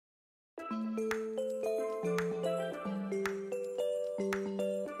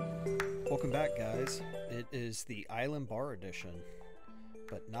Welcome back, guys. It is the Island Bar edition,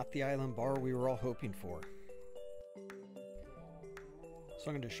 but not the Island Bar we were all hoping for. So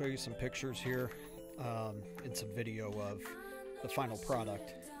I'm going to show you some pictures here and some video of the final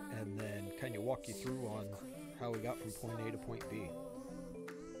product, and then kind of walk you through on how we got from point A to point B.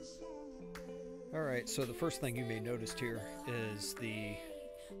 Alright, so the first thing you may notice here is the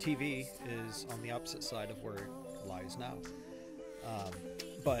TV is on the opposite side of where it lies now.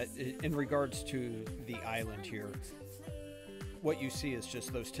 But in regards to the island here, what you see is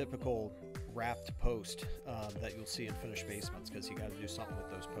just those typical wrapped posts that you'll see in finished basements, because you got to do something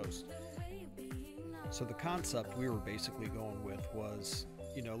with those posts. So the concept we were basically going with was,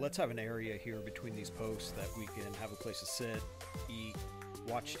 you know, let's have an area here between these posts that we can have a place to sit, eat,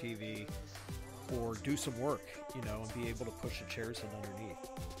 watch TV, or do some work, you know, and be able to push the chairs in underneath.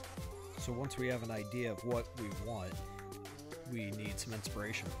 So once we have an idea of what we want, we need some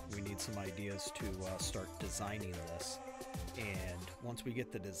inspiration. We need some ideas to start designing this. And once we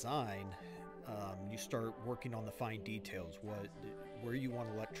get the design, you start working on the fine details, where you want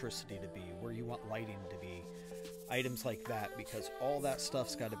electricity to be, where you want lighting to be, items like that, because all that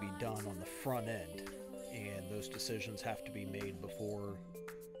stuff's got to be done on the front end, and those decisions have to be made before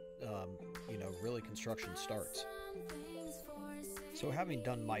you know, really construction starts. So having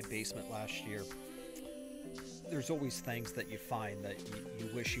done my basement last year, there's always things that you find that you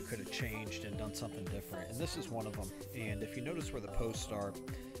wish you could have changed and done something different, and this is one of them. And if you notice where the posts are,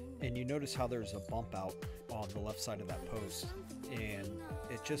 and you notice how there's a bump out on the left side of that post, and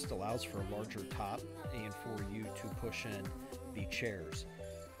it just allows for a larger top and for you to push in the chairs.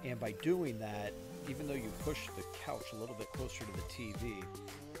 And by doing that, even though you push the couch a little bit closer to the TV,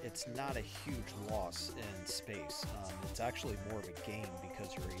 it's not a huge loss in space. It's actually more of a gain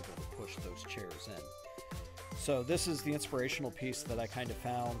because you're able to push those chairs in. So this is the inspirational piece that I kind of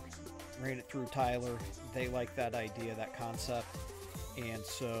found, ran it through Tyler. They liked that idea, that concept. And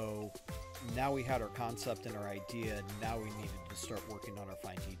so now we had our concept and our idea, now we needed to start working on our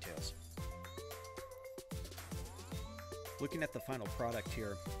fine details. Looking at the final product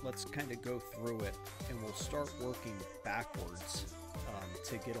here, let's kind of go through it, and we'll start working backwards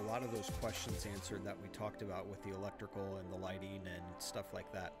to get a lot of those questions answered that we talked about with the electrical and the lighting and stuff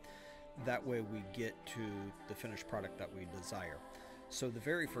like that. That way we get to the finished product that we desire. So the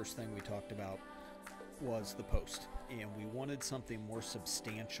very first thing we talked about was the post, and we wanted something more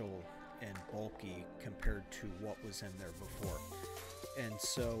substantial and bulky compared to what was in there before. And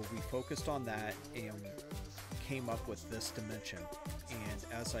so we focused on that and came up with this dimension. And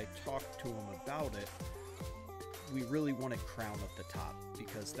as I talked to him about it, we really wanted crown at the top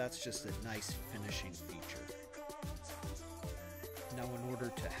because that's just a nice finishing feature. Now, in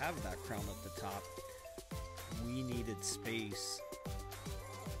order to have that crown at the top, we needed space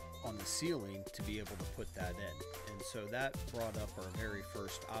on the ceiling to be able to put that in. And so that brought up our very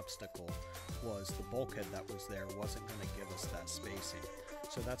first obstacle, was the bulkhead that was there wasn't going to give us that spacing.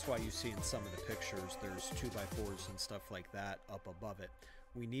 So that's why you see in some of the pictures there's 2x4s and stuff like that up above it.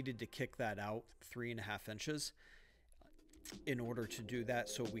 We needed to kick that out 3.5 inches in order to do that,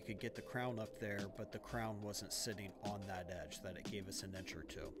 so we could get the crown up there, but the crown wasn't sitting on that edge, that it gave us an inch or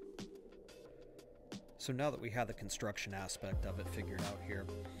two. So now that we have the construction aspect of it figured out here,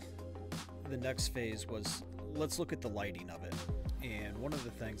 the next phase was, let's look at the lighting of it. And one of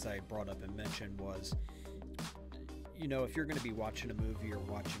the things I brought up and mentioned was, you know, if you're going to be watching a movie or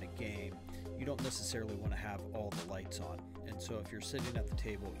watching a game, you don't necessarily want to have all the lights on. And so if you're sitting at the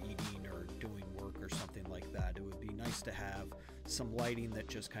table eating or doing work or something like that, it would be nice to have some lighting that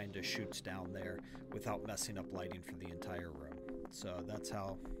just kind of shoots down there without messing up lighting for the entire room. So that's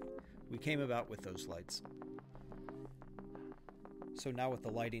how we came about with those lights. So now with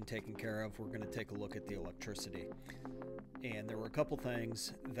the lighting taken care of, we're going to take a look at the electricity. And there were a couple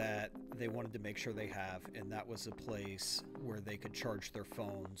things that they wanted to make sure they have, and that was a place where they could charge their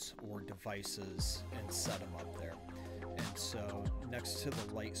phones or devices and set them up there. And so next to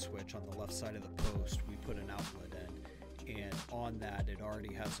the light switch on the left side of the post, we put an outlet in. And on that, it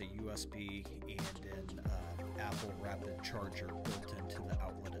already has a USB and an Apple Rapid Charger built into the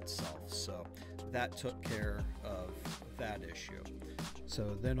outlet itself. So that took care of that issue.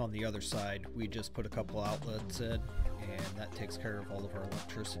 So then on the other side, we just put a couple outlets in, and that takes care of all of our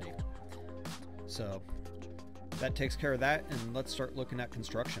electricity. So that takes care of that, and let's start looking at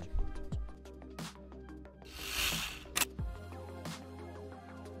construction.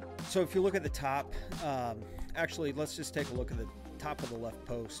 So if you look at the top, actually let's just take a look at the top of the left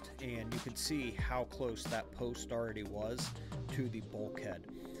post, and you can see how close that post already was to the bulkhead.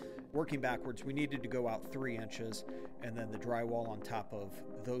 working backwards, we needed to go out 3 inches, and then the drywall on top of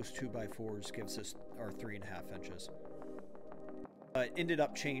those 2x4s gives us our 3.5 inches. Ended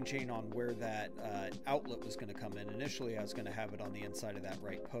up changing on where that outlet was going to come in. Initially, I was going to have it on the inside of that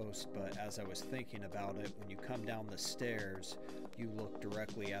right post, but as I was thinking about it, when you come down the stairs, you look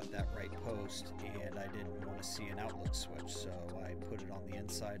directly at that right post, and I didn't want to see an outlet switch, so I put it on the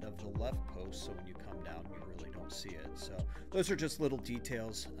inside of the left post, so when you come down, you really don't see it. So those are just little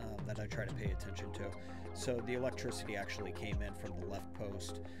details that I try to pay attention to. So the electricity actually came in from the left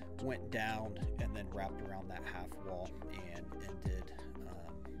post, went down, and then wrapped around that half wall and ended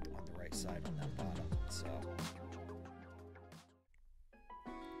on the right side on that bottom. So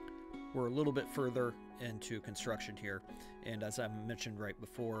we're a little bit further into construction here, and as I mentioned right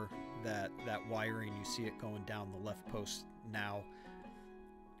before, that wiring, you see it going down the left post now,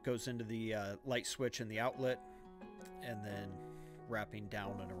 goes into the light switch and the outlet, and then wrapping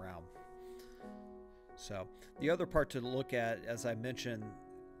down and around. So the other part to look at, as I mentioned,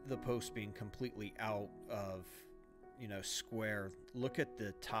 the post being completely out of, square, look at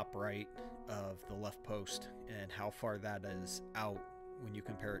the top right of the left post and how far that is out when you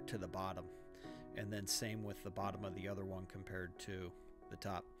compare it to the bottom, and then same with the bottom of the other one compared to the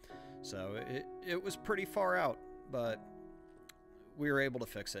top. So it was pretty far out, but we were able to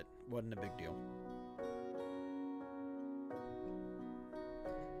fix it. Wasn't a big deal.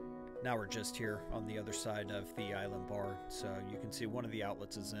 Now we're just here on the other side of the island bar, so you can see one of the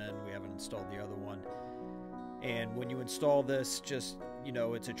outlets is in. We haven't installed the other one. And when you install this, just,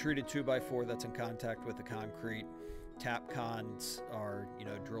 it's a treated 2x4 that's in contact with the concrete. Tap cons are,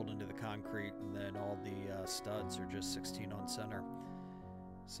 drilled into the concrete, and then all the studs are just 16 on center.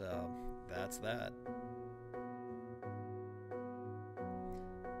 So that's that.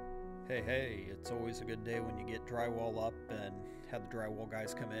 Hey, it's always a good day when you get drywall up and have the drywall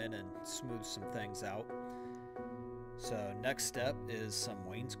guys come in and smooth some things out. So next step is some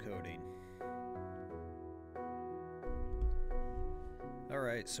wainscoting.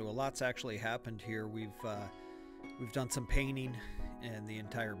 Alright, so a lot's actually happened here. We've done some painting in the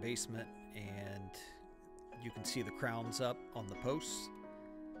entire basement, and you can see the crowns up on the posts.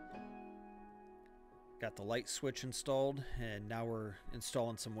 Got the light switch installed, and now we're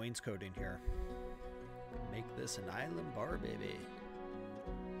installing some wainscoting here. Make this an island bar, baby.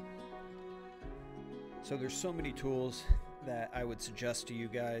 So there's so many tools that I would suggest to you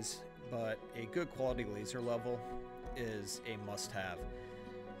guys, but a good quality laser level is a must-have.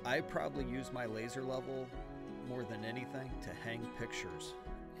 I probably use my laser level more than anything to hang pictures,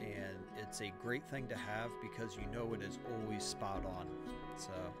 and it's a great thing to have because you know it is always spot on.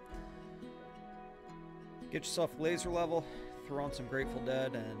 So get yourself a laser level, throw on some Grateful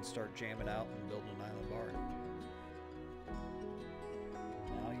Dead, and start jamming out and building an island bar.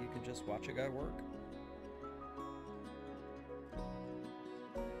 Now you can just watch a guy work.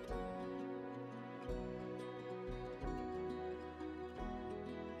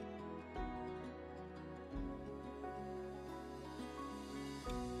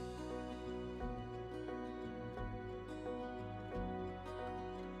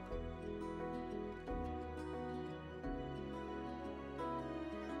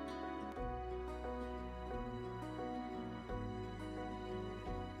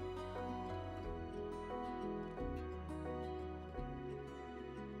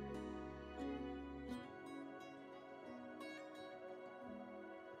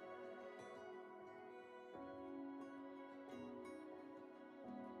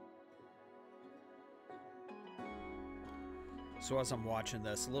 So as I'm watching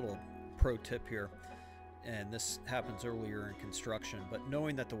this, a little pro tip here, and this happens earlier in construction, but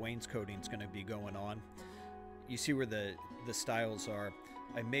knowing that the wainscoting is going to be going on, you see where the stiles are.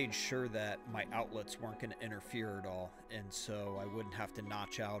 I made sure that my outlets weren't going to interfere at all, and so I wouldn't have to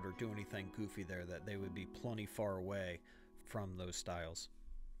notch out or do anything goofy there, that they would be plenty far away from those stiles.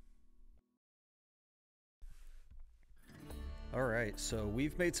 Alright, so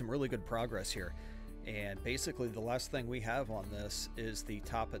we've made some really good progress here. And basically the last thing we have on this is the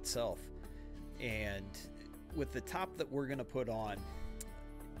top itself. And with the top that we're going to put on,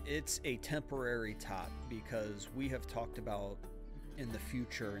 it's a temporary top because we have talked about in the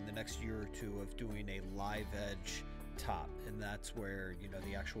future, in the next year or two, of doing a live edge top. And that's where,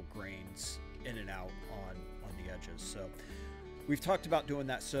 the actual grains in and out on the edges. So we've talked about doing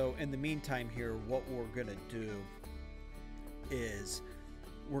that. So in the meantime here, what we're going to do is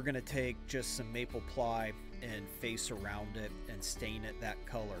we're going to take just some maple ply and face around it and stain it that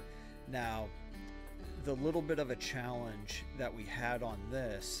color. Now, the little bit of a challenge that we had on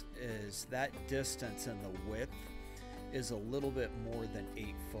this is that distance and the width is a little bit more than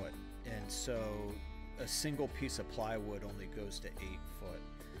 8 foot. so a single piece of plywood only goes to 8 foot.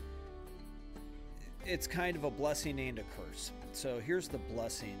 It's kind of a blessing and a curse. So here's the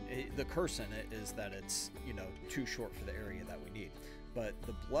blessing. The curse in it is that it's, you know, too short for the area that we need. But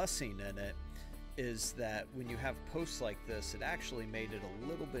the blessing in it is that when you have posts like this, it actually made it a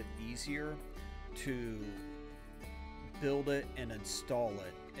little bit easier to build it and install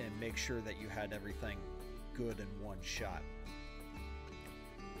it and make sure that you had everything good in one shot.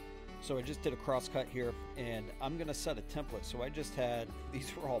 So I just did a cross cut here, and I'm gonna set a template. So I just had,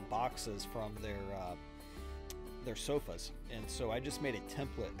 these were all boxes from their sofas, and so I just made a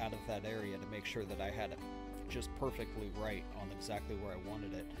template out of that area to make sure that I had it just perfectly right on exactly where I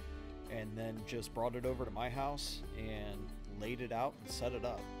wanted it, and then just brought it over to my house and laid it out and set it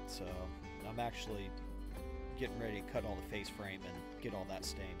up. So I'm actually getting ready to cut all the face frame and get all that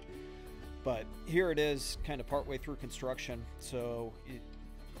stained. But here it is, kind of partway through construction. So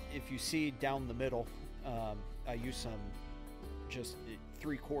if you see down the middle, I used some just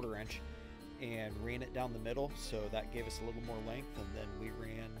 3/4 inch and ran it down the middle, so that gave us a little more length, and then we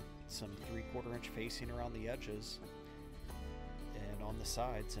ran some 3/4 inch facing around the edges and on the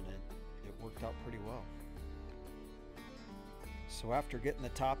sides, and it worked out pretty well. So after getting the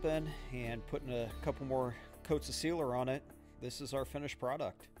top in and putting a couple more coats of sealer on it, this is our finished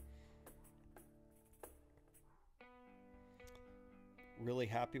product. Really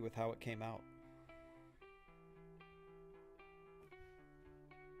happy with how it came out.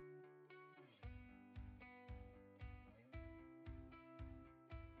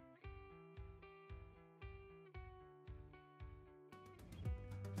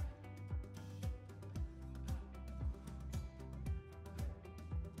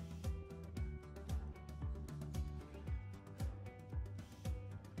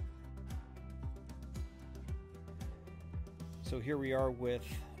 So here we are with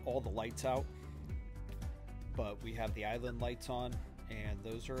all the lights out, but we have the island lights on, and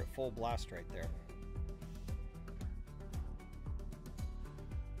those are at full blast right there.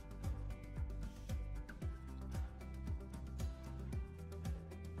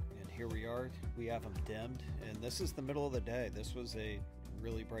 And here we are, we have them dimmed, and this is the middle of the day. This was a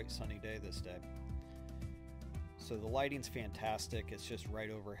really bright sunny day this day. So the lighting's fantastic, it's just right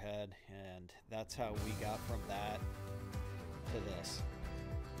overhead, and that's how we got from that to this.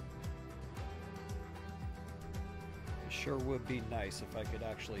 It sure would be nice if I could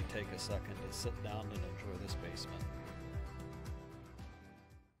actually take a second to sit down and enjoy this basement.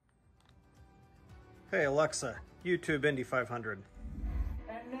 Hey Alexa, YouTube Indy 500.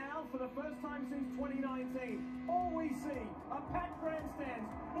 And now, for the first time since 2019, all we see are packed grandstands,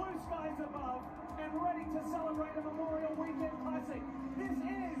 blue skies above, and ready to celebrate a Memorial Weekend Classic. This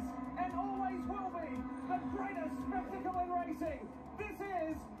is, and always will be, the greatest spectacle in racing. This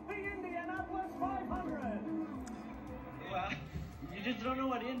is the Indianapolis 500. Well, you just don't know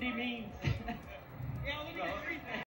what Indy means.